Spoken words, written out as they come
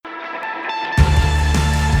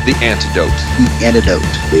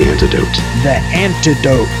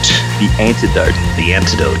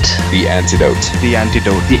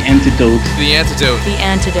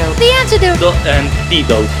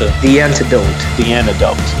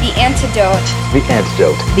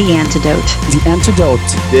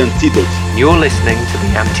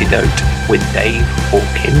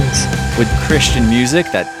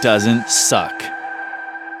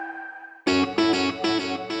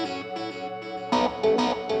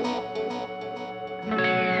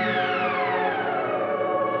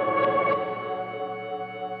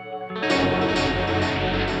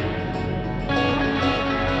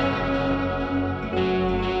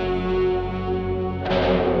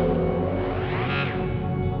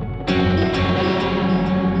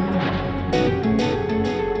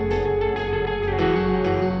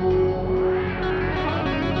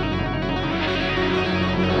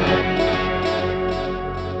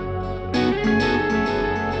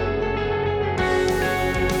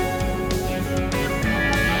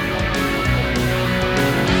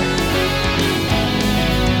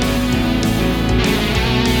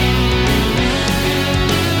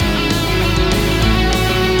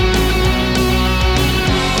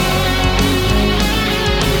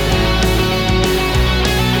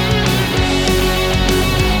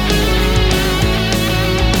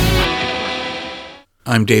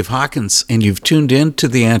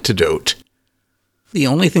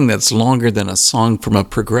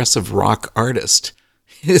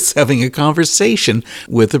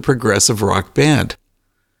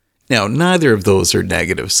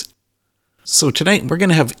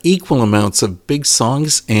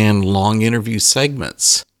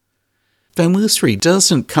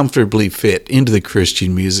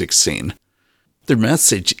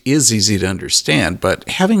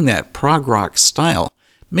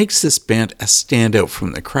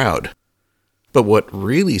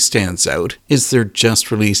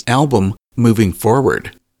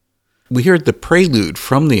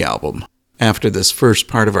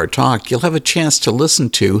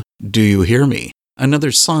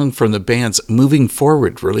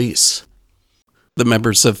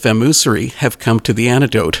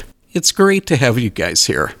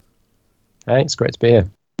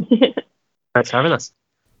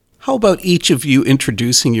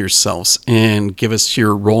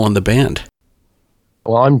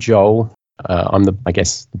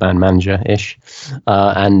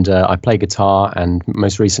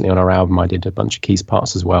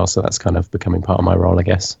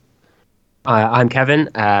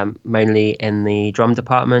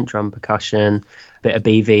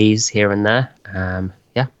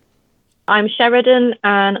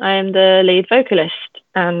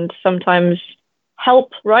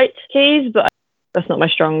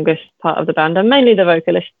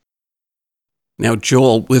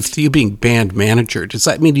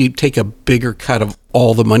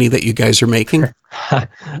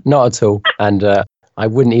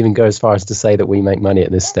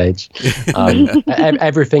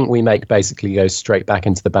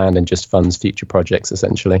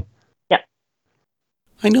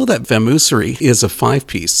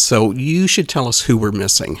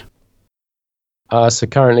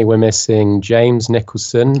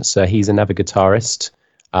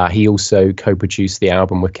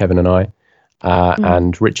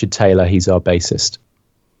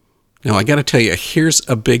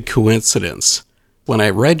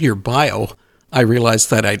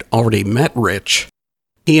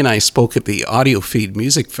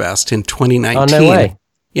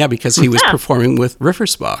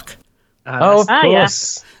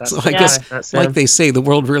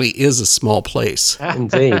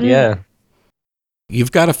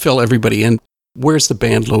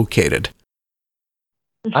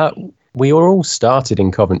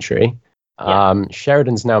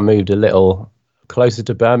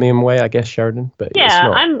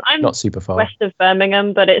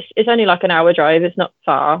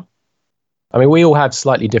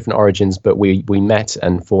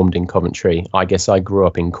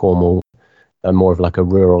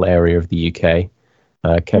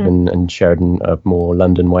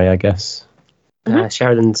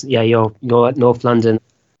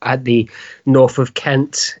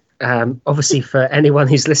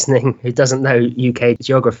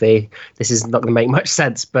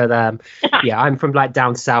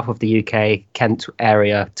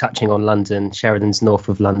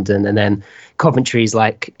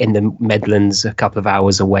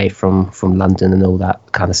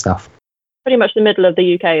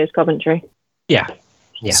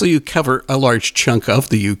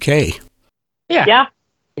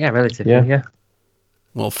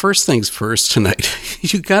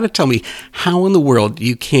you got to tell me how in the world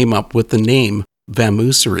you came up with the name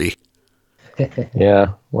Vamoosery.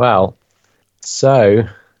 Yeah, well, so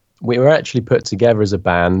we were actually put together as a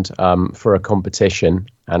band for a competition,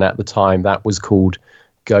 and at the time that was called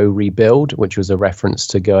Go Rebuild, which was a reference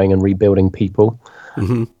to going and rebuilding people.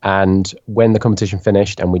 Mm-hmm. And when the competition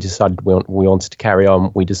finished and we decided we wanted to carry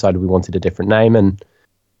on, we decided we wanted a different name, and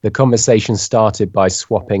the conversation started by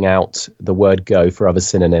swapping out the word go for other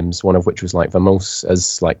synonyms, one of which was like vamos,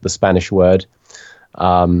 as like the Spanish word.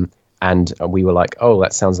 And we were like, oh,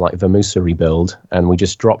 that sounds like Vamoosery build. And we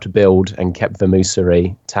just dropped build and kept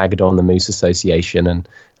Vamoosery, tagged on the Moose Association.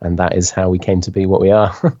 And that is how we came to be what we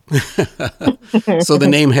are. So the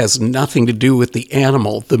name has nothing to do with the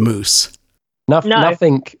animal, the moose. No.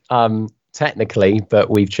 Nothing technically, but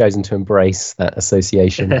we've chosen to embrace that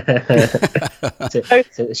association.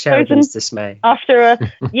 to Sheridan's dismay. After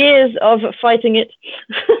years of fighting it.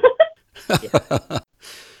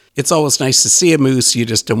 It's always nice to see a moose. You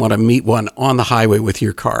just don't want to meet one on the highway with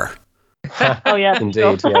your car. Oh, yeah.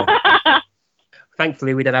 Indeed, yeah.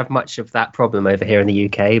 Thankfully, we don't have much of that problem over here in the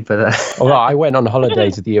UK. But although I went on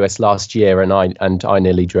holiday to the US last year, and I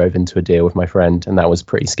nearly drove into a deer with my friend, and that was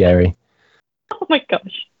pretty scary. Oh my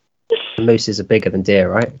gosh. Mooses are bigger than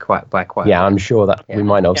deer, right? Quite. Yeah, I'm sure that we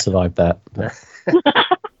might not have survived that.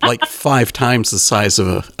 Like 5 times the size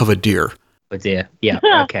of a deer. A deer. Yeah.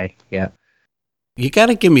 Okay. Yeah. You got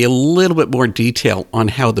to give me a little bit more detail on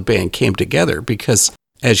how the band came together, because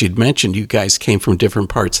as you'd mentioned, you guys came from different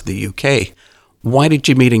parts of the UK. Why did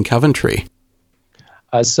you meet in Coventry?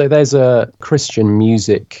 So there's a Christian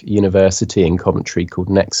music university in Coventry called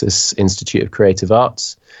Nexus Institute of Creative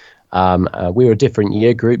Arts. We were different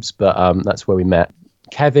year groups, but that's where we met.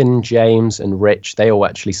 Kevin, James, and Rich, they all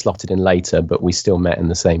actually slotted in later, but we still met in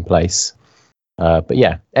the same place. But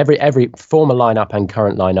yeah, every former lineup and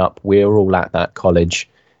current lineup, we're all at that college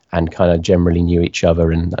and kind of generally knew each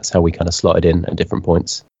other, and that's how we kind of slotted in at different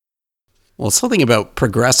points. Well, something about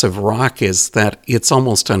progressive rock is that it's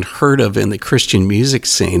almost unheard of in the Christian music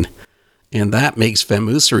scene, and that makes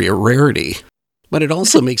Vamoosery a rarity. But it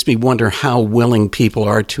also makes me wonder how willing people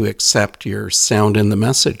are to accept your sound and the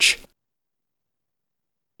message.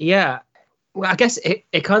 Yeah. Well, I guess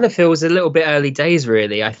it kind of feels a little bit early days,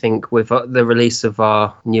 really. I think with the release of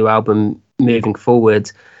our new album moving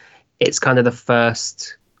forward, it's kind of the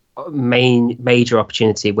first major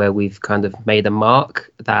opportunity where we've kind of made a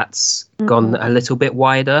mark that's gone a little bit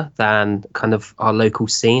wider than kind of our local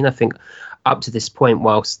scene. I think up to this point,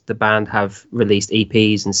 whilst the band have released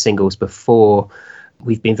EPs and singles before,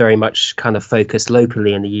 we've been very much kind of focused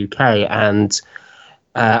locally in the UK, and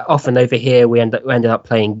often over here we ended up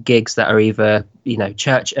playing gigs that are either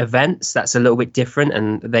church events. That's a little bit different,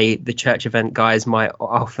 and the church event guys might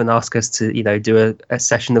often ask us to do a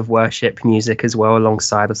session of worship music as well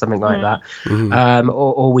alongside or something like that. Mm-hmm.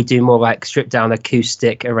 Or we do more like stripped down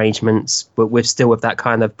acoustic arrangements, but with that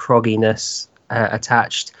kind of progginess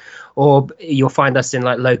attached. Or you'll find us in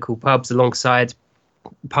like local pubs alongside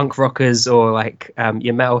punk rockers or like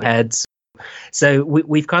your metalheads. So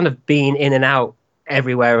we've kind of been in and out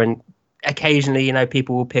everywhere, and occasionally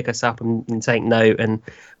people will pick us up and take note,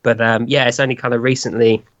 but it's only kind of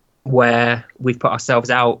recently where we've put ourselves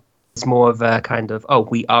out. It's more of a kind of,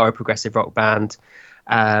 we are a progressive rock band,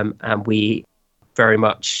 and we very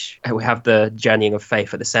much we have the journeying of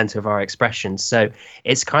faith at the center of our expression. So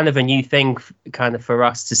it's kind of a new thing kind of for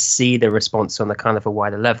us to see the response on a kind of a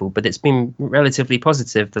wider level, but it's been relatively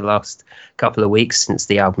positive the last couple of weeks since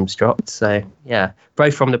the album's dropped. So yeah,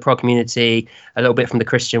 both from the prog community, a little bit from the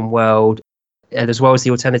Christian world, and as well as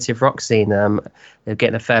the alternative rock scene. They're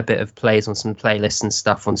getting a fair bit of plays on some playlists and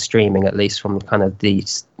stuff on streaming, at least from kind of the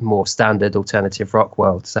more standard alternative rock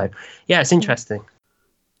world. So yeah, it's interesting.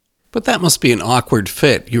 But that must be an awkward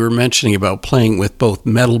fit. You were mentioning about playing with both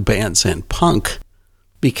metal bands and punk,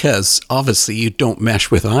 because obviously you don't mesh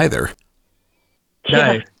with either.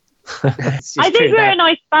 No. I think we're a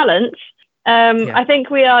nice balance. I think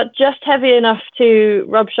we are just heavy enough to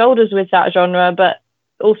rub shoulders with that genre, but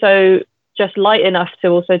also just light enough to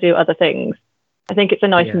also do other things. I think it's a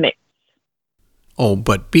nice mix. Oh,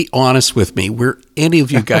 but be honest with me. Were any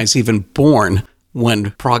of you guys even born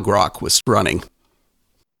when prog rock was running?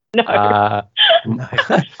 No. No. I don't know.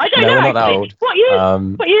 We're not that old.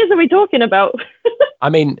 What years are we talking about? I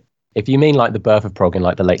mean, if you mean like the birth of prog in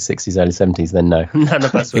like the late 60s, early 70s, then no. None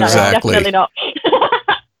of us were. Exactly. Definitely not.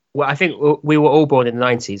 Well, I think we were all born in the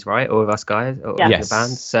 90s, right? All of us guys, Yes. The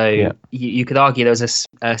band. So you could argue there was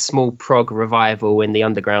a small prog revival in the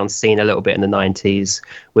underground scene a little bit in the 90s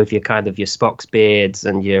with your kind of your Spock's beards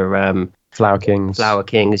and your Flower Kings,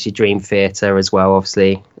 your Dream Theater as well,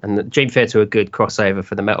 obviously, and the Dream Theater are a good crossover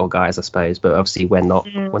for the metal guys, I suppose. But obviously, we're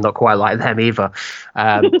not quite like them either.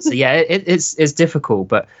 So yeah, it's difficult.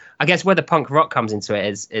 But I guess where the punk rock comes into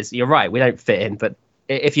it is you're right, we don't fit in. But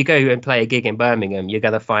if you go and play a gig in Birmingham, you're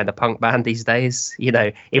going to find a punk band these days. You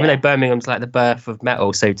know, even though Birmingham's like the birth of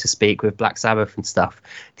metal, so to speak, with Black Sabbath and stuff.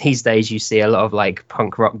 These days, you see a lot of like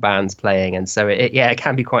punk rock bands playing, and so it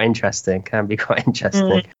can be quite interesting.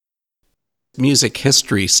 Music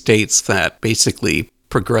history states that basically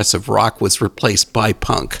progressive rock was replaced by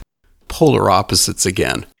punk. Polar opposites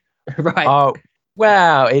again. Right. Oh,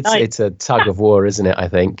 well, it's a tug of war, isn't it, I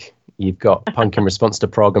think? You've got punk in response to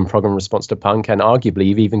prog and prog in response to punk, and arguably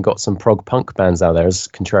you've even got some prog punk bands out there, as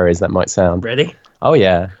contrary as that might sound. Really? Oh,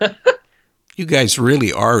 yeah. You guys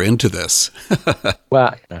really are into this.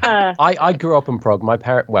 Well, I grew up in prog.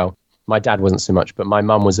 My dad wasn't so much, but my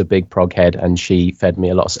mum was a big prog head, and she fed me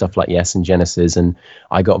a lot of stuff like Yes and Genesis, and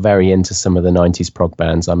I got very into some of the 90s prog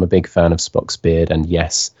bands. I'm a big fan of Spock's Beard and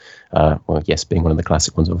Yes. Yes being one of the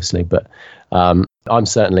classic ones, obviously, but I'm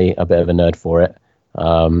certainly a bit of a nerd for it.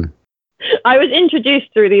 I was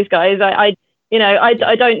introduced through these guys. I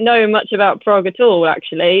don't know much about prog at all,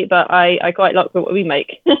 actually, but I quite like what we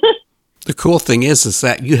make. The cool thing is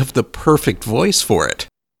that you have the perfect voice for it.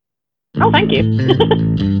 Oh, thank you.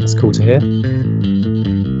 That's cool to hear.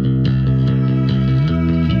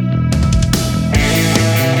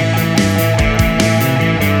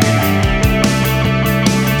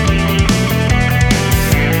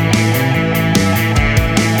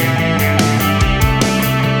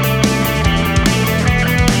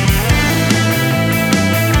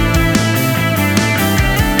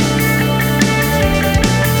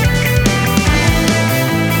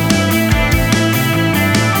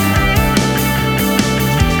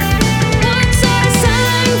 Once I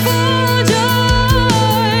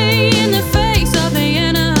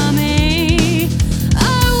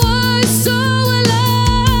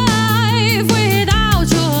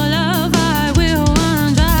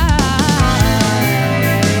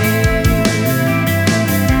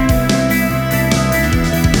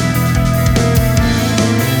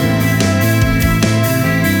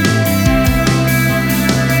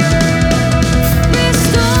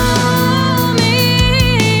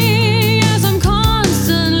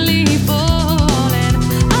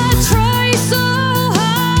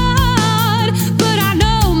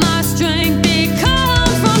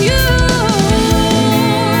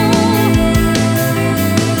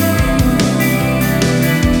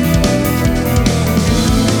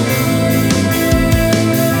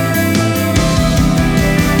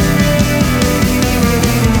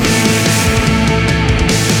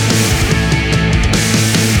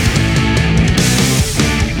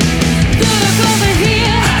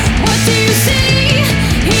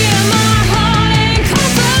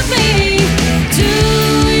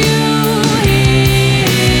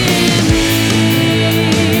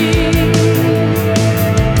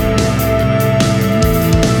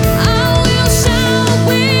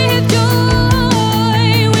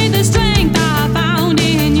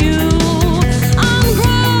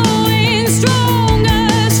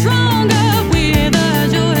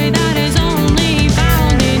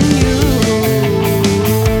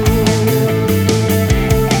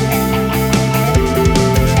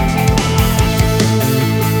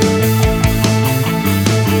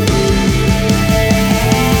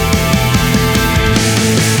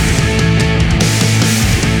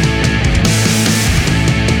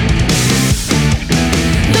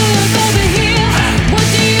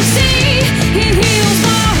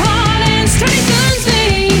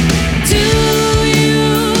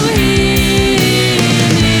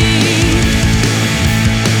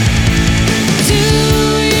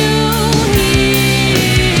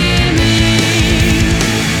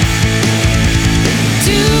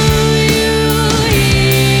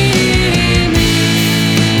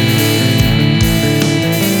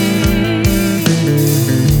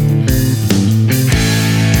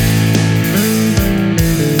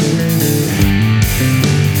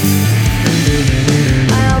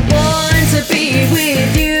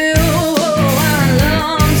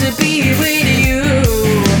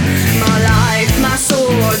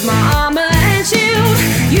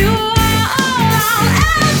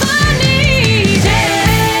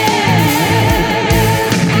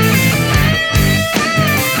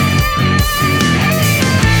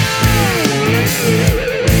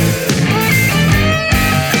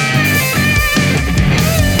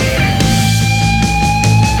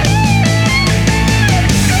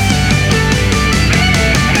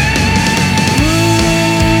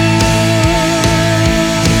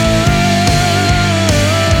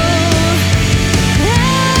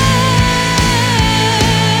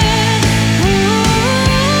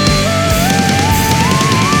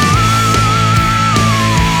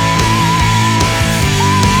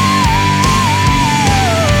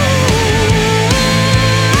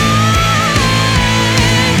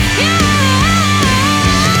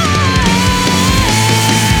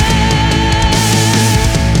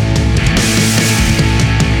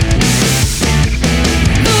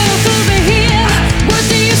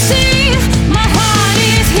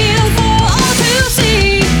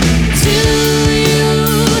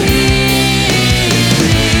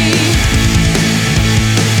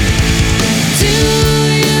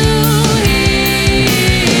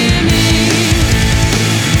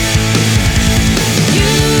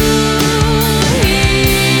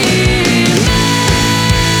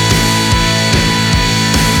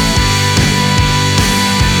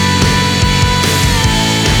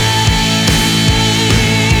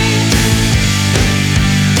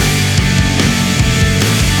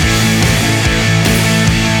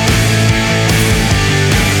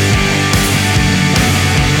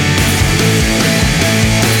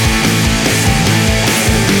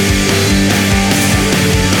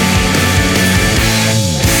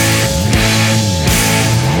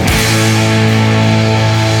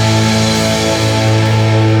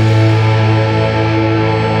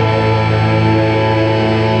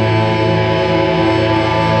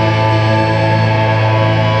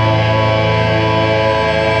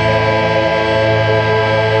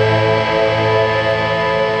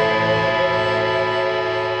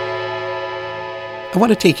want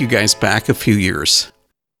to take you guys back a few years.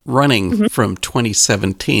 Running from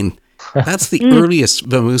 2017. That's the earliest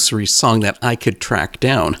Vamoosery song that I could track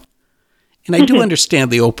down. And I do understand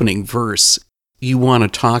the opening verse. You want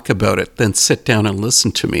to talk about it, then sit down and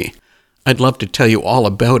listen to me. I'd love to tell you all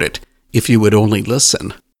about it if you would only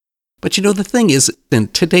listen. But you know, the thing is, in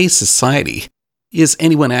today's society, is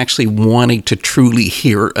anyone actually wanting to truly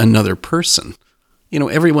hear another person? You know,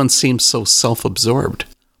 everyone seems so self-absorbed.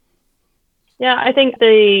 Yeah, I think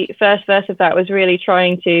the first verse of that was really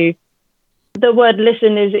trying to... The word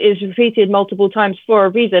listen is repeated multiple times for a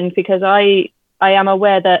reason, because I am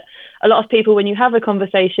aware that a lot of people, when you have a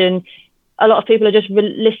conversation, a lot of people are just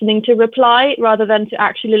listening to reply rather than to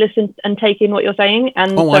actually listen and take in what you're saying.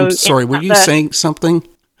 And I'm sorry. Were you saying something?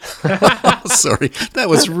 Sorry. That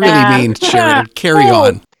was really mean, Sheridan. Carry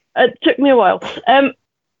on. It took me a while. And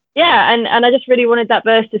I just really wanted that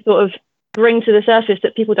verse to sort of bring to the surface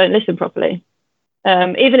that people don't listen properly.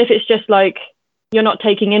 Even if it's just like, you're not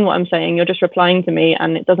taking in what I'm saying, you're just replying to me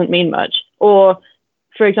and it doesn't mean much. Or,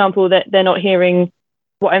 for example, that they're not hearing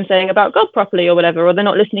what I'm saying about God properly or whatever, or they're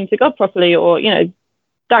not listening to God properly, or, you know,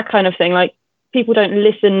 that kind of thing. Like, people don't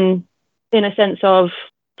listen in a sense of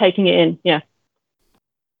taking it in. Yeah.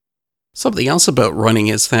 Something else about Running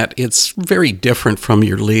is that it's very different from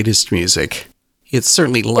your latest music. It's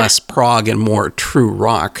certainly less prog and more true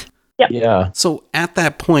rock. Yep. Yeah. So at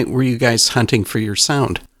that point, were you guys hunting for your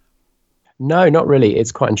sound? No, not really.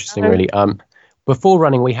 It's quite interesting, really. Before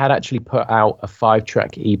Running, we had actually put out a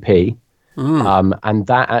 5-track EP, and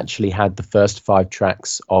that actually had the first 5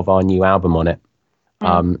 tracks of our new album on it.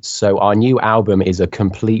 So our new album is a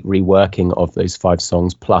complete reworking of those 5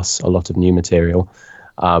 songs, plus a lot of new material.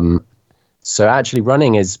 So actually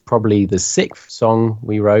Running is probably the 6th song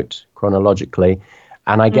we wrote chronologically.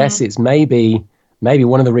 And I guess it's maybe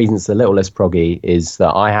one of the reasons it's a little less proggy is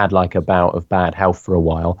that I had like a bout of bad health for a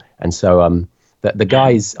while. And so the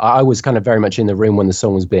guys, I was kind of very much in the room when the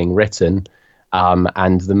song was being written.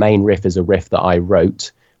 And the main riff is a riff that I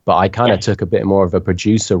wrote, but I kind of took a bit more of a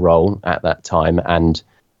producer role at that time. And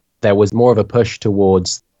there was more of a push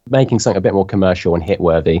towards making something a bit more commercial and hit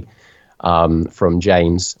worthy from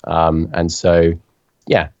James. And so,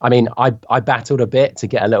 yeah, I mean, I battled a bit to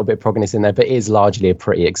get a little bit of progginess in there, but it is largely a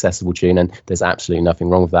pretty accessible tune, and there's absolutely nothing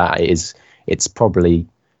wrong with that. It's probably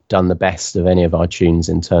done the best of any of our tunes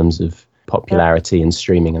in terms of popularity and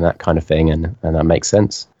streaming and that kind of thing, and that makes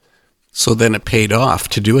sense. So then it paid off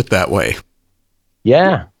to do it that way.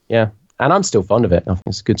 Yeah. And I'm still fond of it. I think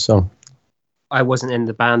it's a good song. I wasn't in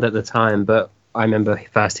the band at the time, but I remember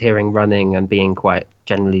first hearing Running and being quite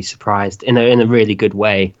generally surprised in a really good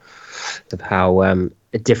way of how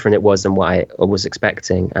different it was than what I was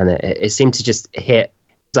expecting. And it seemed to just hit.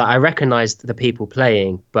 So I recognized the people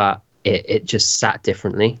playing, but it just sat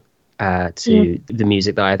differently to the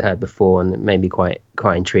music that I had heard before, and it made me quite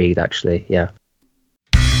intrigued, actually. Yeah.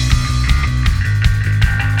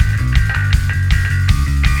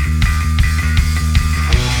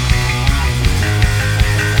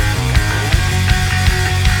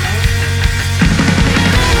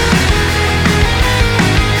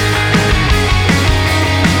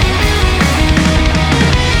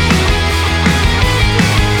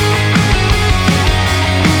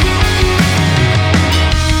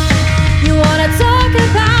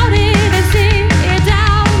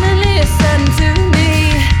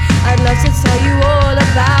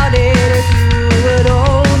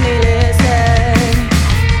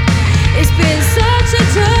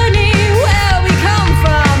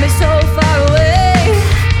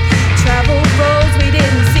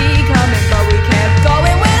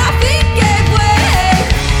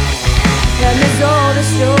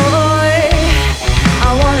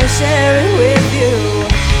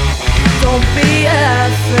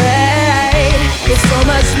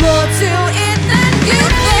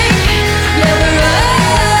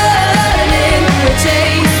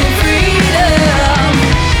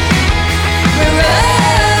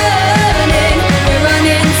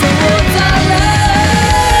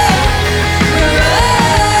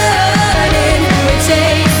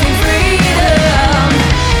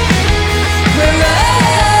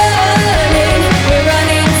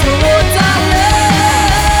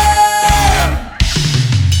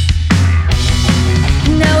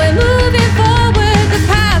 Now we're moving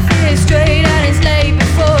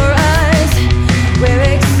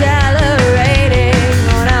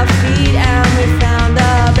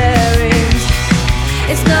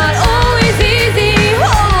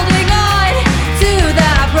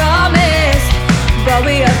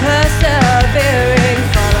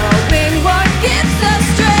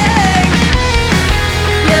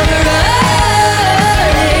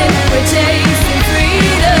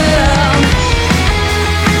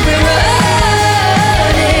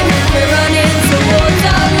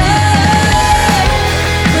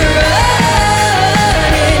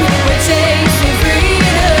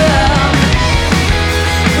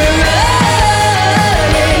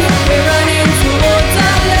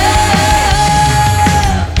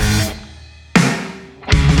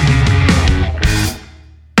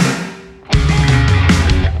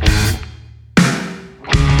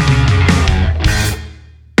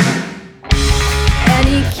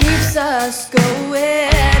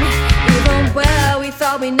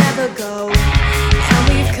never go. And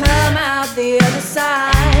we've come out the other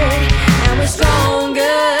side, and we're stronger.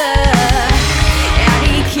 And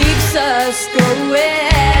he keeps us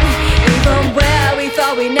going, even where we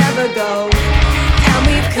thought we'd never go. And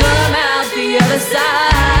we've come out the other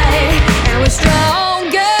side, and we're stronger.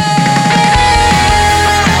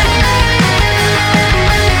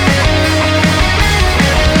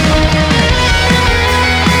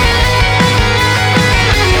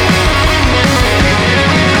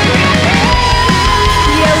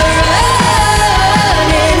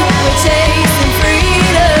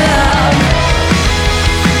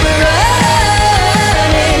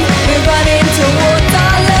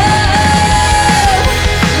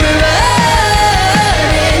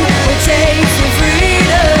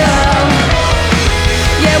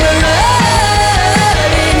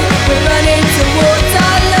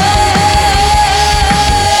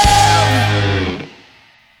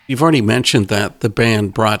 You've already mentioned that the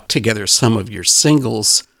band brought together some of your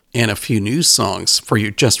singles and a few new songs for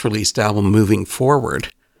your just released album Moving Forward.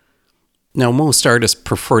 Now, most artists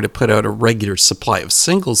prefer to put out a regular supply of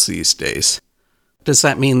singles these days. Does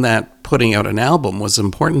that mean that putting out an album was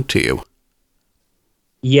important to you?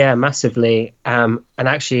 Yeah, massively. And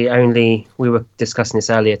actually we were discussing this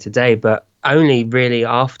earlier today, but only really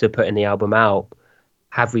after putting the album out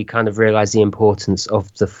have we kind of realized the importance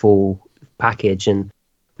of the full package. And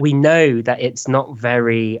we know that it's not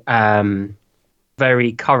very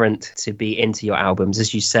current to be into your albums.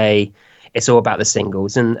 As you say, it's all about the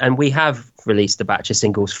singles. And we have released a batch of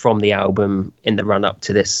singles from the album in the run up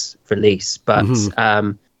to this release. But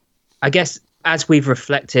I guess as we've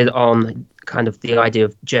reflected on kind of the idea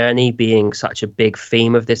of journey being such a big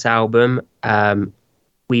theme of this album,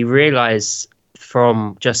 we realize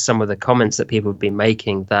from just some of the comments that people have been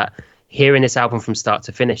making that hearing this album from start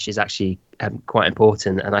to finish is actually quite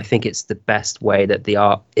important. And I think it's the best way that the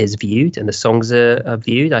art is viewed and the songs are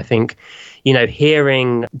viewed. I think,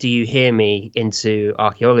 hearing Do You Hear Me into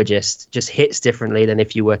Archaeologist just hits differently than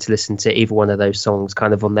if you were to listen to either one of those songs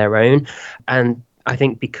kind of on their own. And I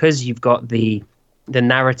think because you've got the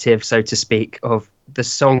narrative, so to speak, of the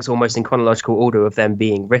songs almost in chronological order of them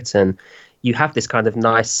being written, you have this kind of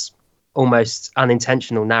nice, almost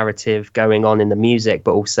unintentional narrative going on in the music,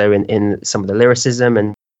 but also in some of the lyricism.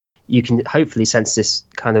 And you can hopefully sense this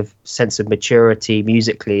kind of sense of maturity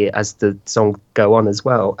musically as the song go on as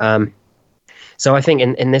well. So I think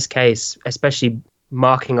in this case, especially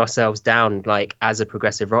marking ourselves down like as a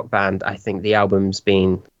progressive rock band, I think the album's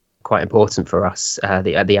been quite important for us,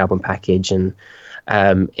 the album package. And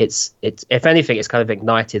it's if anything, it's kind of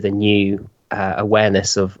ignited a new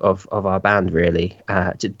awareness of our band, really.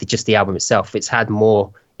 Just the album itself, it's had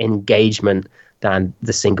more engagement than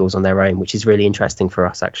the singles on their own, which is really interesting for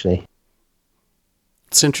us, actually.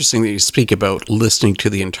 It's interesting that you speak about listening to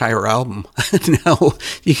the entire album. Now,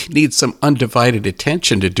 you need some undivided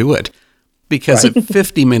attention to do it, because it's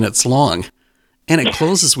 50 minutes long, and it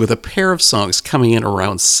closes with a pair of songs coming in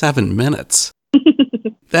around 7 minutes.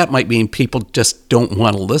 That might mean people just don't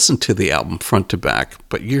want to listen to the album front to back,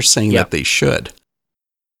 but you're saying that they should.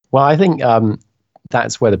 Well, I think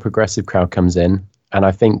that's where the progressive crowd comes in. And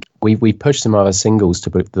I think we pushed some of our singles to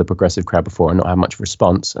the progressive crowd before and not had much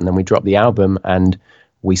response. And then we dropped the album and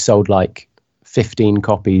we sold like 15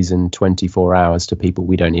 copies in 24 hours to people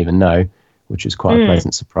we don't even know, which is quite a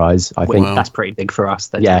pleasant surprise. I think that's pretty big for us.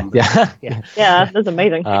 Yeah, that's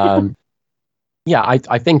amazing.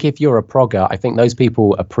 I think if you're a progger, I think those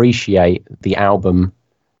people appreciate the album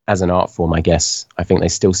as an art form, I guess. I think they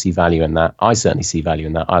still see value in that. I certainly see value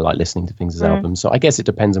in that. I like listening to things as albums. So I guess it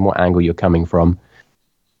depends on what angle you're coming from.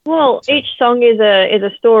 Well, each song is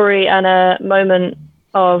a story and a moment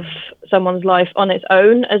of someone's life on its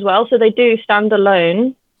own as well. So they do stand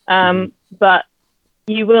alone, but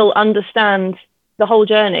you will understand the whole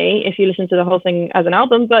journey if you listen to the whole thing as an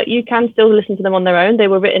album, but you can still listen to them on their own. They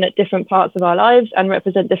were written at different parts of our lives and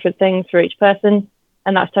represent different things for each person,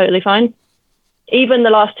 and that's totally fine. Even the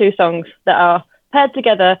last two songs that are paired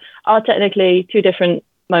together are technically two different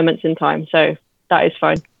moments in time, so that is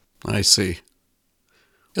fine. I see.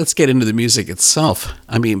 Let's get into the music itself.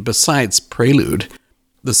 I mean, besides Prelude,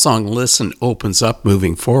 the song Listen opens up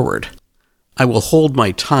Moving Forward. I will hold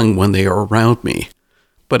my tongue when they are around me,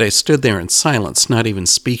 but I stood there in silence, not even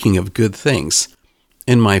speaking of good things,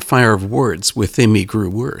 and my fire of words within me grew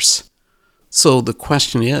worse. So the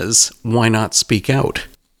question is, why not speak out?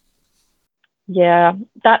 Yeah,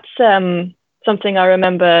 that's something I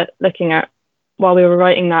remember looking at while we were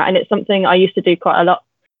writing that, and it's something I used to do quite a lot.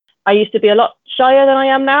 I used to be a lot shyer than I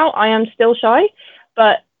am now. I am still shy,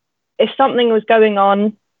 but if something was going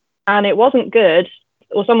on and it wasn't good,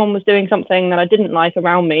 or someone was doing something that I didn't like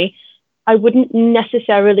around me, I wouldn't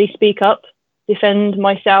necessarily speak up, defend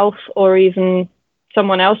myself or even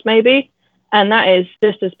someone else maybe. And that is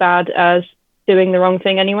just as bad as doing the wrong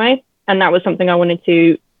thing anyway. And that was something I wanted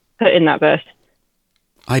to put in that verse.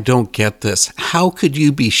 I don't get this. How could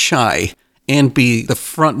you be shy and be the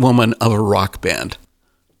front woman of a rock band?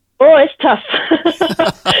 Oh, it's tough.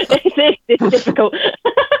 It's difficult.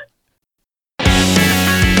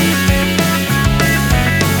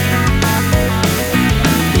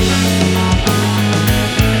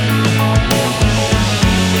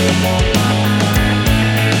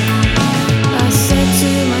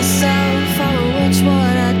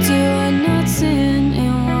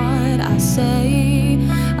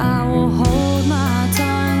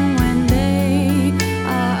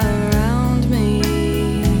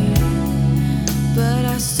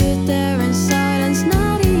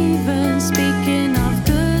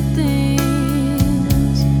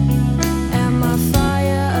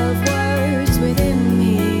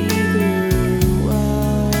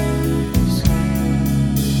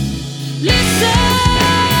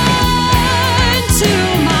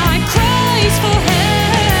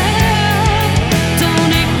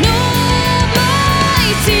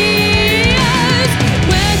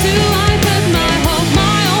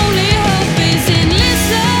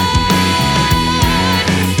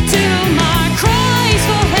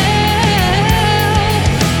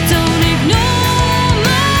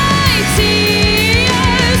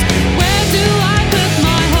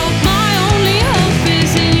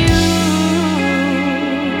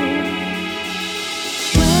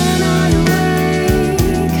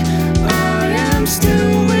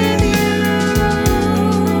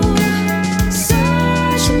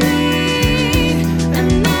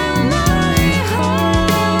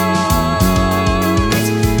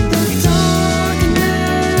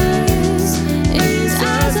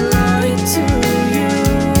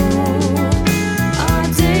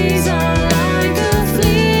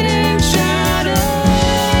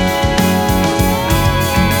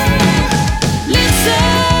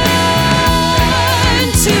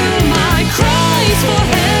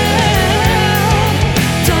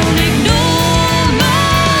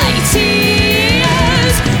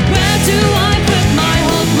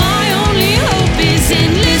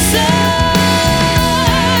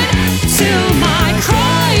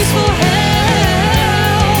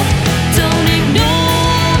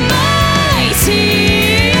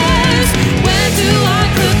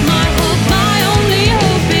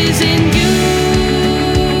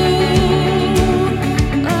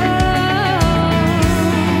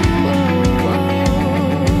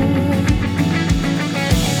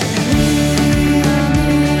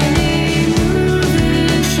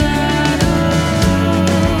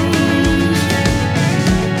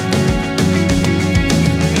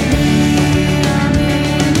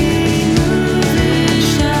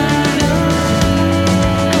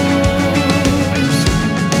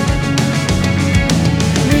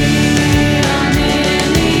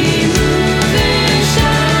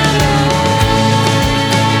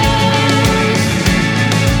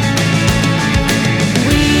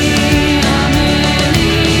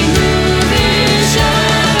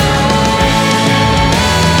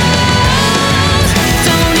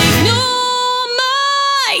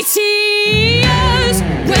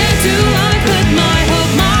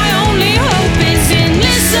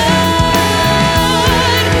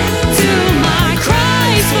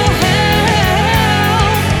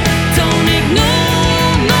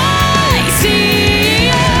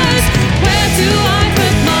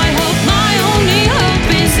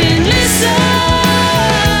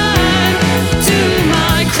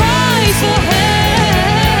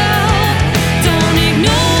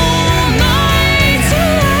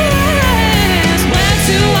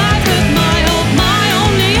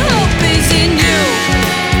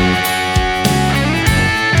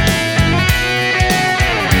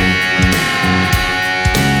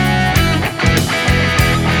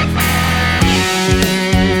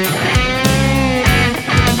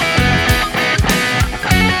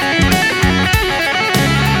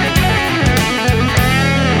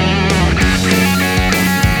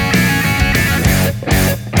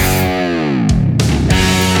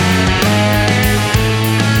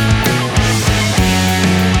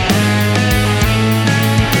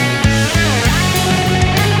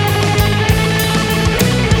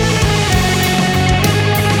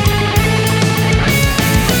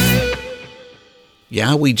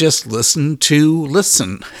 Yeah, we just listened to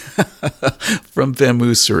Listen from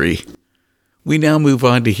Vamoosery. We now move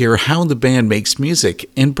on to hear how the band makes music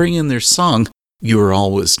and bring in their song, You're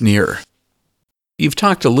Always Near. You've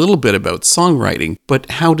talked a little bit about songwriting, but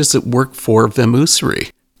how does it work for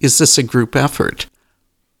Vamoosery? Is this a group effort?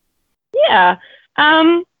 Yeah,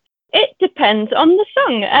 it depends on the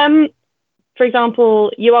song. For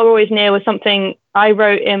example, You Are Always Near was something I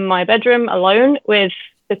wrote in my bedroom alone with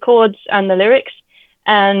the chords and the lyrics,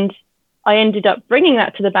 and I ended up bringing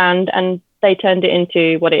that to the band and they turned it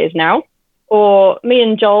into what it is now. Or me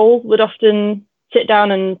and Joel would often sit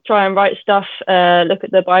down and try and write stuff, look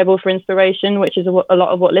at the Bible for inspiration, which is a lot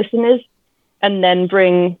of what Listen is, and then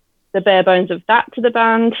bring the bare bones of that to the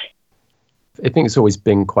band. I think it's always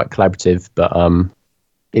been quite collaborative, but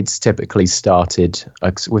it's typically started,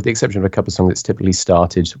 with the exception of a couple of songs, it's typically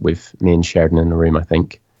started with me and Sheridan in the room, I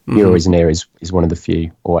think. You're Always Near is one of the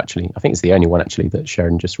few, or actually, I think it's the only one actually that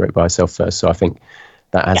Sheridan just wrote by herself first, so I think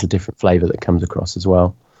that has a different flavour that comes across as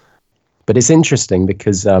well. But it's interesting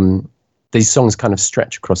because these songs kind of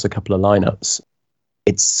stretch across a couple of lineups.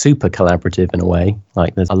 It's super collaborative in a way,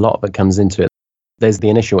 like there's a lot that comes into it. There's the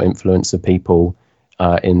initial influence of people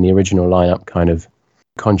in the original lineup kind of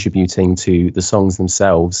contributing to the songs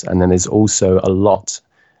themselves, and then there's also a lot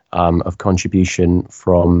of contribution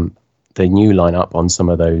from the new lineup on some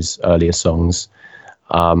of those earlier songs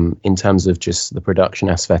in terms of just the production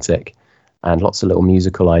aesthetic and lots of little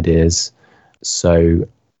musical ideas. So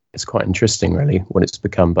it's quite interesting really what it's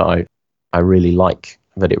become, but I really like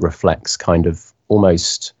that it reflects kind of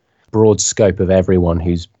almost broad scope of everyone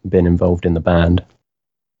who's been involved in the band.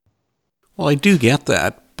 Well, I do get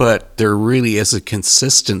that, but there really is a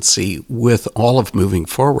consistency with all of moving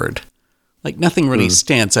forward. Like nothing really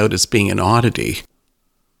stands out as being an oddity.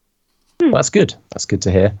 Well, that's good. That's good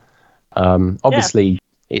to hear. Obviously,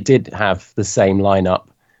 it did have the same lineup,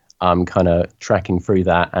 kind of tracking through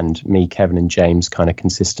that, and me, Kevin, and James kind of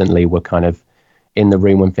consistently were kind of in the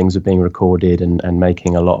room when things were being recorded and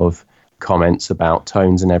making a lot of comments about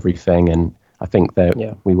tones and everything. And I think that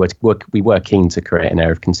we were keen to create an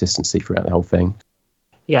air of consistency throughout the whole thing.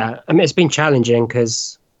 Yeah, I mean, it's been challenging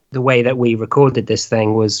because the way that we recorded this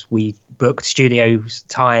thing was we booked studio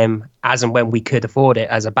time as and when we could afford it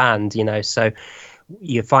as a band, you know. So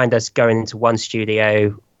you find us going into one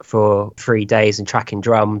studio for 3 days and tracking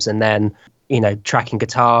drums, and then, you know, tracking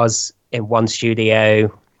guitars in one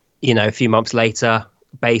studio, you know, a few months later,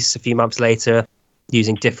 bass a few months later,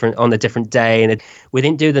 using different on a different day. And we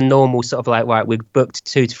didn't do the normal sort of like, right, we booked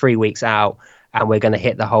 2 to 3 weeks out and we're going to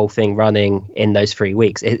hit the whole thing running in those 3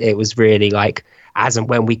 weeks. It was really like as and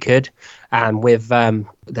when we could. And with the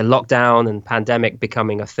lockdown and pandemic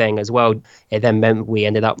becoming a thing as well, it then meant we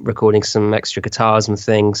ended up recording some extra guitars and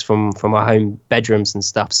things from our home bedrooms and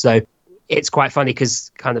stuff. So it's quite funny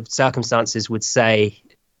because kind of circumstances would say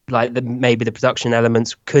like maybe the production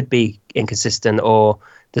elements could be inconsistent or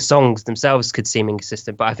the songs themselves could seem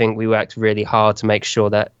inconsistent. But I think we worked really hard to make sure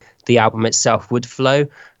that the album itself would flow.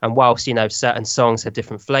 And whilst, you know, certain songs have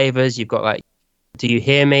different flavors, you've got like Do You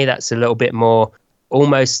Hear Me? That's a little bit more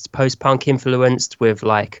almost post-punk influenced with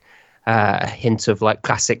like a hint of like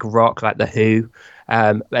classic rock like The Who.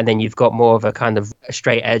 And then you've got more of a kind of a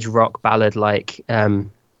straight edge rock ballad like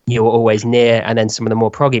You're Always Near, and then some of the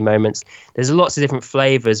more proggy moments. There's lots of different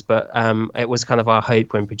flavors, but it was kind of our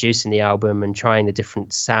hope when producing the album and trying the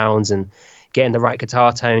different sounds and getting the right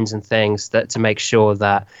guitar tones and things that to make sure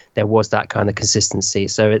that there was that kind of consistency.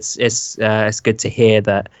 So it's good to hear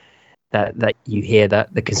that you hear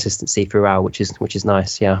that the consistency throughout, which is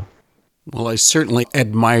nice. Yeah. Well, I certainly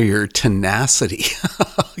admire your tenacity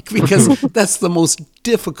because that's the most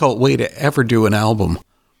difficult way to ever do an album.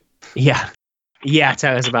 Yeah. Yeah,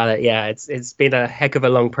 tell us about it. Yeah, it's been a heck of a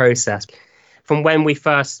long process. From when we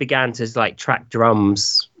first began to like track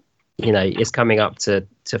drums, you know, it's coming up to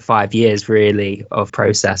 5 years really of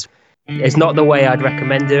process. It's not the way I'd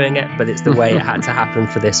recommend doing it, but it's the way it had to happen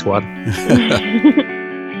for this one.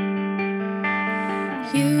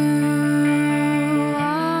 You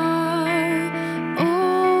are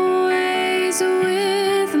always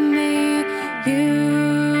with me.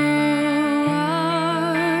 You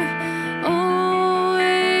are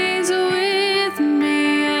always with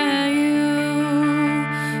me. Yeah, you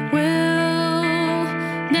will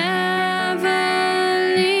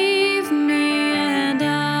never leave me, and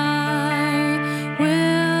I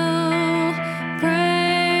will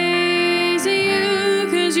praise you.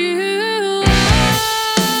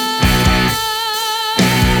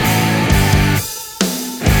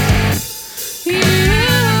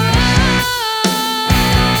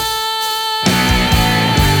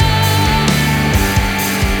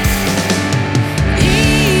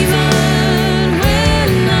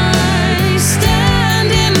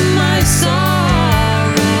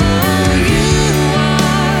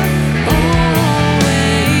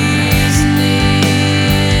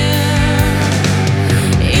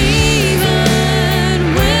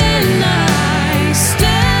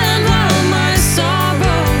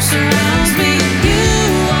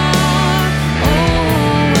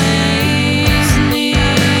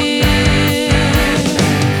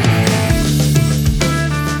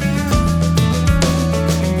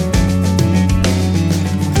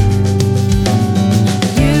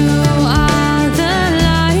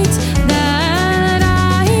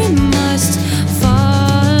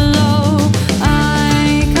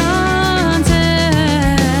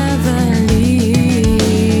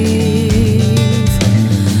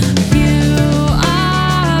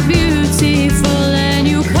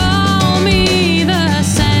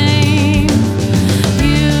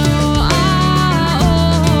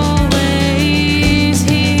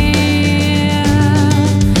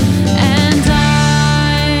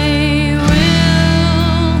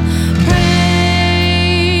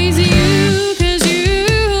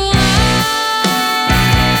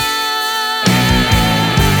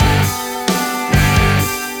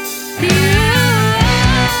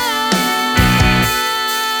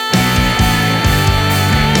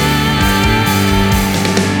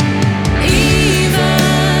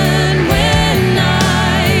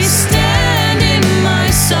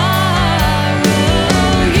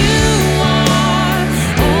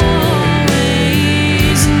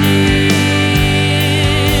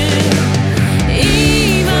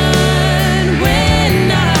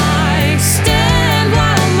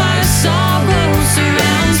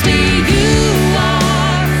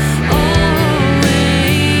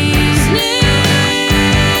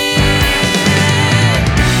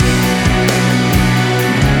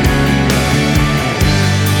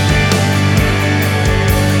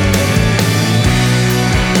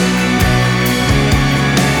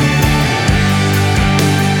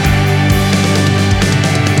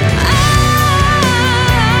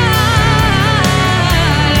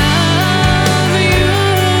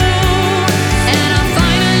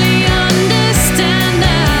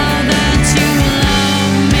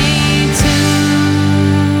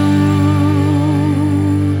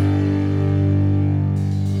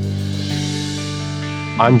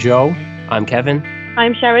 I'm Joel. I'm Kevin.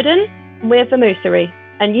 I'm Sheridan. We're Vamoosery,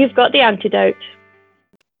 and you've got the antidote.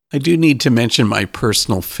 I do need to mention my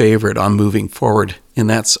personal favorite on moving forward, and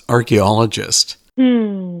that's Archaeologist.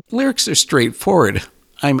 Lyrics are straightforward.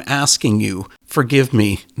 I'm asking you, forgive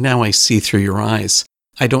me, now I see through your eyes.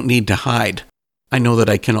 I don't need to hide. I know that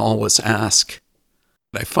I can always ask.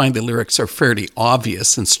 I find the lyrics are fairly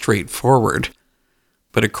obvious and straightforward.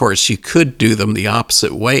 But of course, you could do them the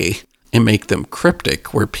opposite way and make them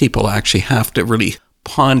cryptic, where people actually have to really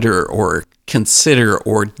ponder or consider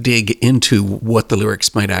or dig into what the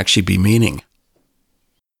lyrics might actually be meaning.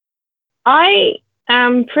 I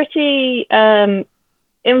am pretty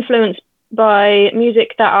influenced by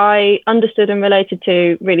music that I understood and related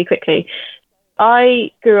to really quickly.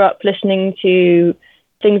 I grew up listening to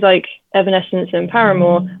things like Evanescence and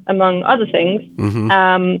Paramore, among other things.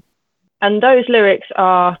 And those lyrics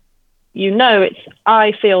are, it's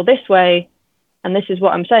I feel this way, and this is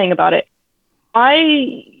what I'm saying about it.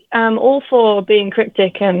 I am all for being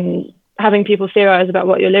cryptic and having people theorize about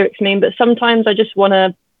what your lyrics mean, but sometimes I just want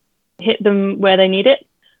to hit them where they need it.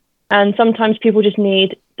 And sometimes people just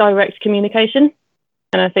need direct communication.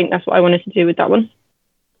 And I think that's what I wanted to do with that one.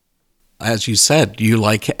 As you said, you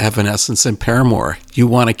like Evanescence and Paramore. You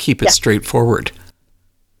want to keep it straightforward.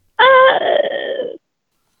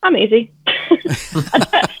 I'm easy.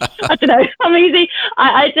 I don't know. I'm easy.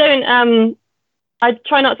 I don't. I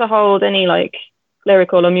try not to hold any like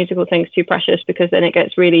lyrical or musical things too precious, because then it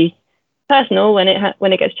gets really personal when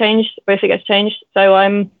it gets changed, or if it gets changed. So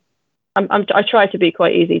I try to be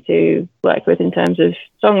quite easy to work with in terms of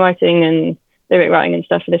songwriting and lyric writing and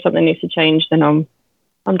stuff. And if something needs to change, then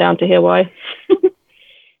I'm down to hear why.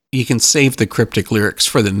 You can save the cryptic lyrics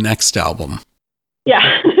for the next album.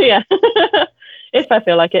 Yeah, yeah. If I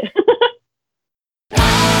feel like it.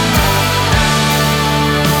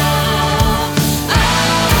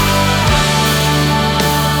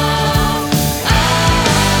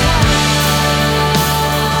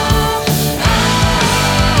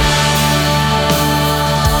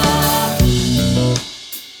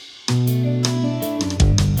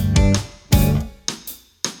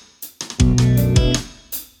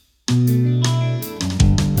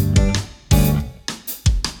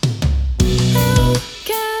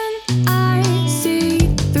 I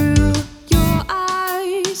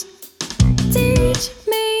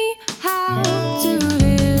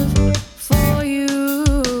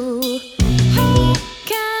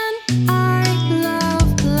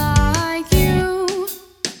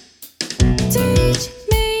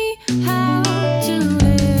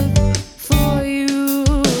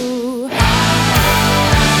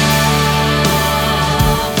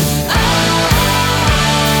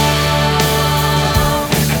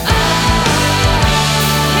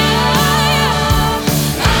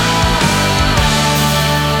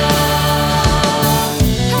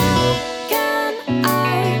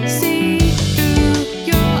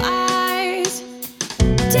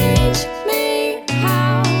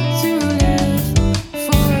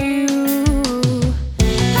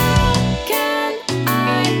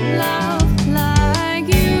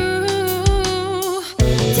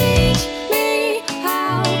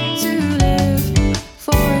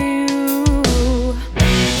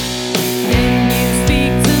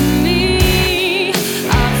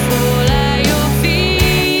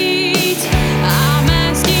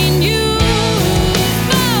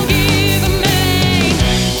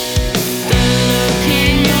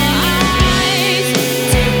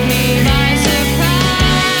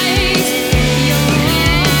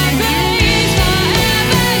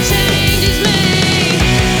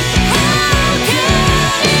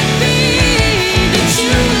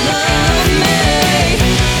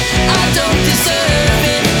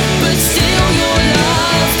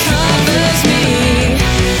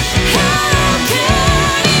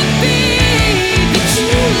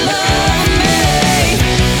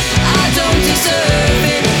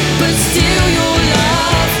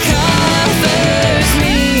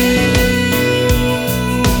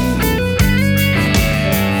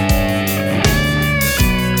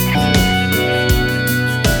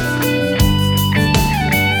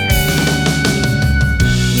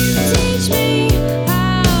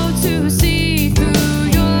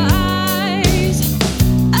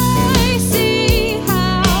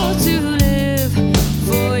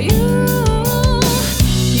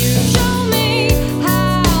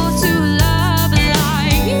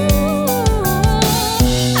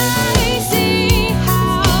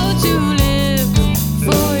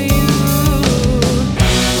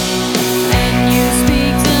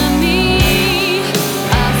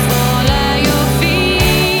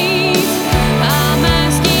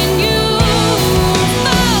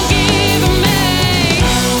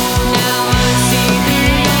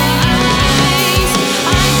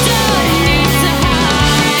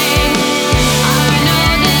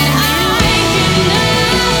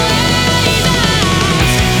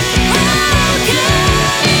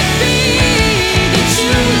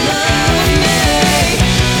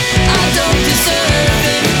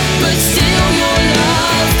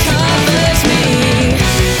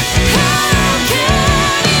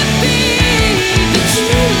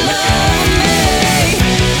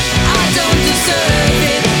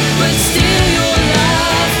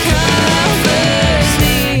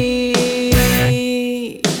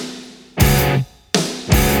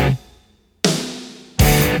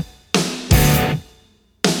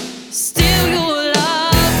Still your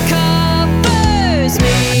love covers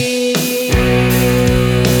me.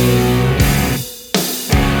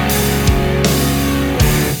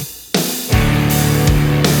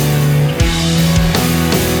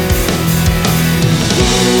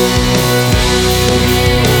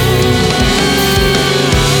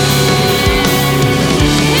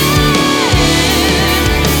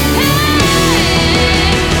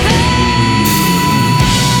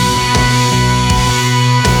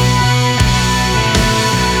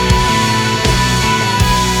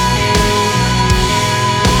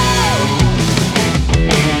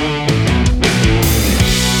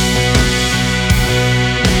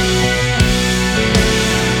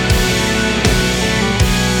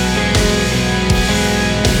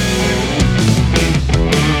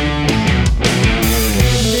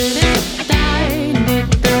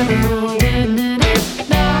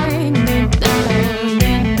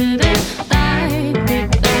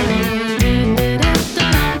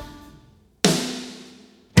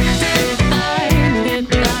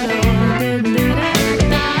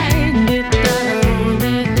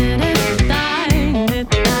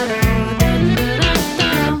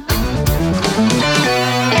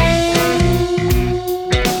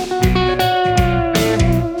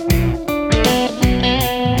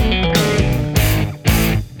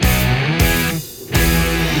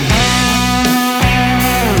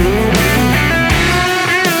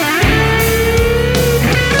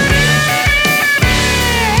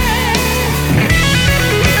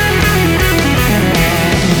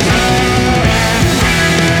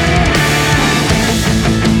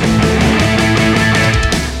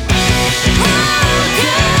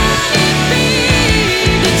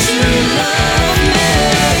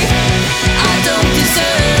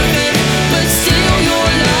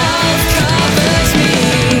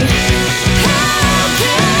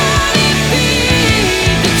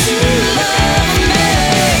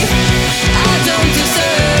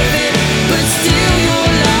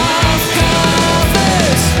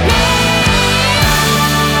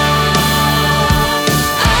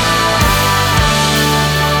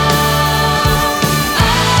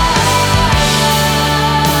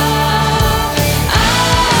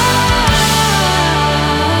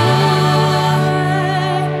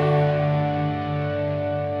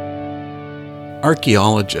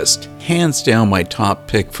 Archaeologist, hands down my top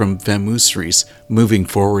pick from Vamoosery's Moving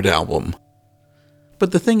Forward album.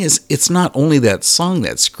 But the thing is, it's not only that song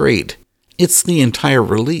that's great, it's the entire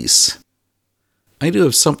release. I do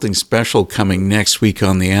have something special coming next week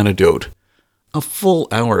on The Antidote. A full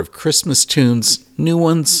hour of Christmas tunes, new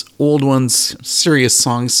ones, old ones, serious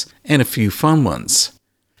songs, and a few fun ones.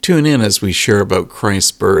 Tune in as we share about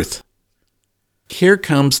Christ's birth. Here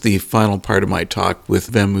comes the final part of my talk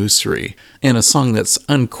with Vamoosery, and a song that's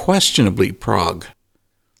unquestionably prog.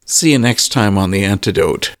 See you next time on The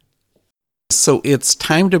Antidote. So it's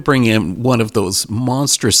time to bring in one of those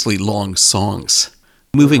monstrously long songs.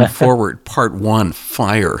 Moving Forward, Part 1,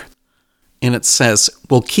 Fire. And it says,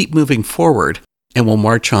 we'll keep moving forward, and we'll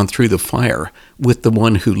march on through the fire with the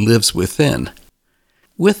one who lives within.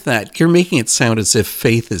 With that, you're making it sound as if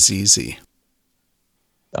faith is easy.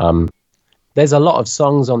 There's a lot of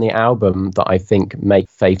songs on the album that I think make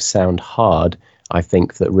faith sound hard. I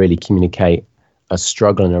think that really communicate a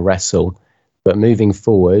struggle and a wrestle. But Moving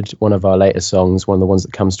Forward, one of our later songs, one of the ones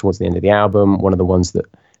that comes towards the end of the album, one of the ones that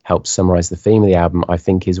helps summarize the theme of the album, I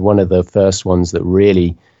think is one of the first ones that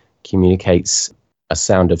really communicates a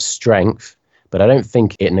sound of strength. But I don't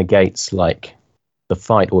think it negates like the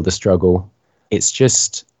fight or the struggle. It's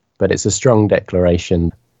a strong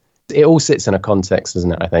declaration. It all sits in a context,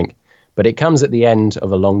 doesn't it, I think? But it comes at the end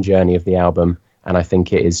of a long journey of the album, and I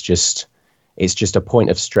think it's just a point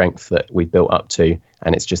of strength that we built up to,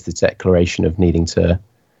 and it's just the declaration of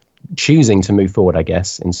choosing to move forward, I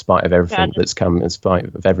guess, in spite of everything that's come, in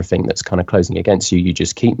spite of everything that's kind of closing against you. You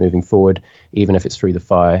just keep moving forward, even if it's through the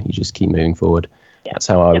fire. You just keep moving forward. Yep. That's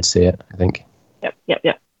how I would see it, I think.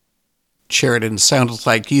 Yep. Sheridan, sounded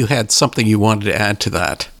like you had something you wanted to add to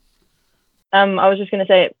that. I was just going to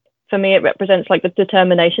say, for me, it represents like the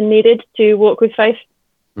determination needed to walk with faith.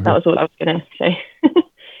 Mm-hmm. That was all I was going to say.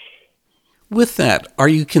 With that, are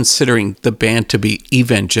you considering the band to be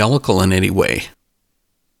evangelical in any way?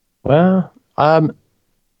 Well,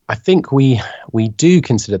 I think we do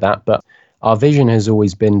consider that, but our vision has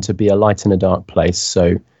always been to be a light in a dark place.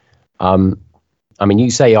 So, I mean, you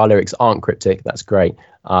say our lyrics aren't cryptic, that's great.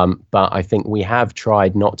 But I think we have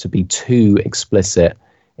tried not to be too explicit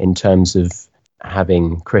in terms of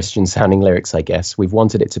having Christian sounding lyrics, I guess. We've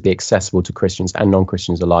wanted it to be accessible to Christians and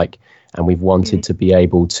non-Christians alike. And we've wanted to be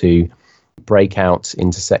able to break out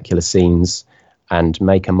into secular scenes and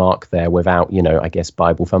make a mark there without, I guess,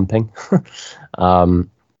 Bible thumping.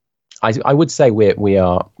 I would say we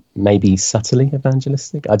are maybe subtly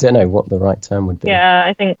evangelistic. I don't know what the right term would be. Yeah,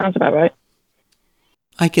 I think that's about right.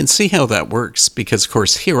 I can see how that works because, of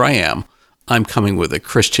course, here I am. I'm coming with a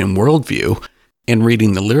Christian worldview and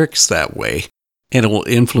reading the lyrics that way, and it will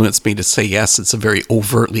influence me to say, yes, it's a very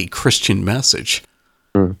overtly Christian message.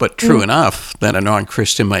 But true enough that a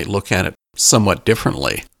non-Christian might look at it somewhat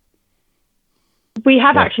differently. We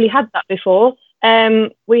have actually had that before.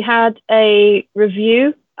 We had a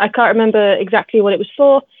review. I can't remember exactly what it was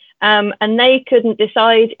for. And they couldn't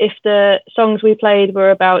decide if the songs we played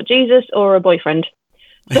were about Jesus or a boyfriend.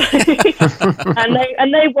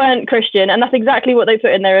 and they weren't Christian, and that's exactly what they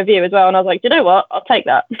put in their review as well. And I was like, you know what? I'll take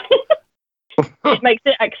that. It makes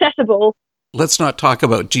it accessible. Let's not talk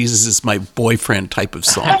about Jesus is my boyfriend type of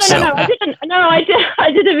song. No, I didn't. No,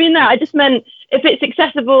 I didn't mean that. I just meant if it's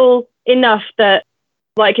accessible enough that,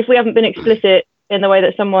 like, if we haven't been explicit in the way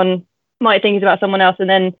that someone might think it's about someone else, and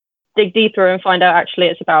then dig deeper and find out actually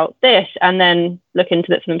it's about this, and then look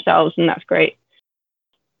into it for themselves, and that's great.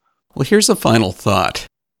 Well, here's a final thought.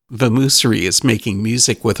 Vamoosery is making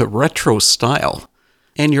music with a retro style,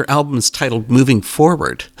 and your album's titled Moving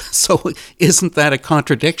Forward. So isn't that a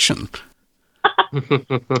contradiction?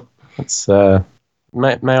 That's,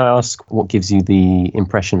 may I ask what gives you the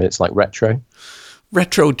impression it's like retro?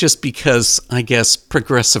 Retro just because, I guess,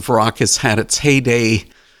 progressive rock has had its heyday,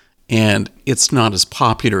 and it's not as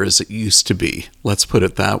popular as it used to be. Let's put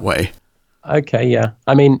it that way. Okay, yeah.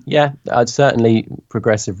 I mean, yeah, certainly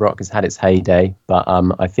progressive rock has had its heyday, but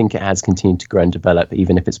I think it has continued to grow and develop,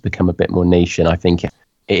 even if it's become a bit more niche, and I think it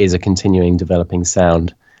is a continuing developing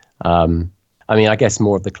sound. I mean, I guess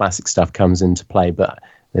more of the classic stuff comes into play, but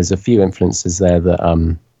there's a few influences there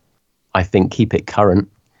that I think keep it current.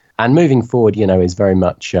 And moving forward, is very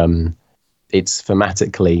much, it's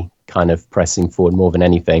thematically kind of pressing forward more than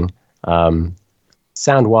anything.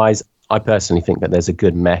 Sound-wise, I personally think that there's a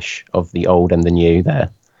good mesh of the old and the new there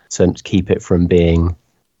to keep it from being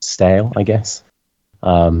stale, I guess.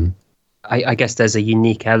 I guess there's a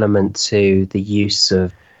unique element to the use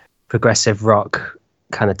of progressive rock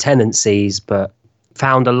kind of tendencies, but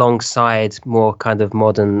found alongside more kind of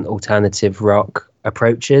modern alternative rock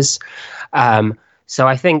approaches. So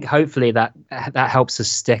I think hopefully that helps us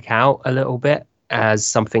stick out a little bit as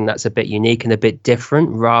something that's a bit unique and a bit different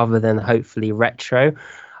rather than hopefully retro.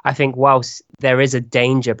 I think whilst there is a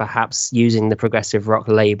danger perhaps using the progressive rock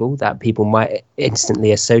label that people might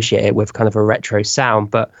instantly associate it with kind of a retro sound,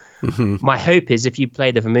 but my hope is if you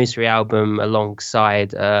play the Vamoosery album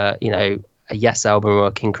alongside, a Yes album or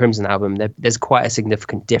a King Crimson album, there's quite a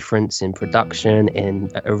significant difference in production,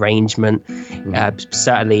 in arrangement,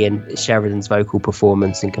 certainly in Sheridan's vocal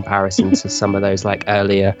performance in comparison to some of those like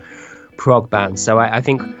earlier prog bands. So I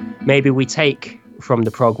think maybe we take from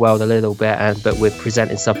the prog world a little bit, but we're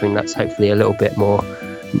presenting something that's hopefully a little bit more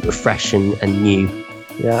fresh and new.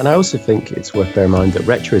 Yeah, and I also think it's worth bearing in mind that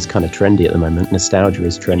retro is kind of trendy at the moment. Nostalgia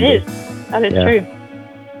is trendy. It is. That is true.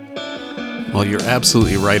 Well, you're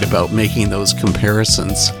absolutely right about making those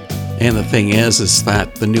comparisons. And the thing is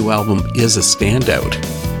that the new album is a standout.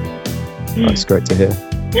 That's great to hear.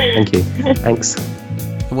 Thank you. Thanks.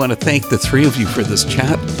 I want to thank the three of you for this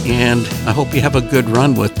chat, and I hope you have a good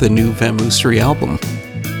run with the new Vamoosery album.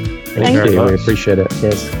 Thank you. We appreciate it.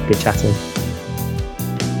 Cheers. Good chatting.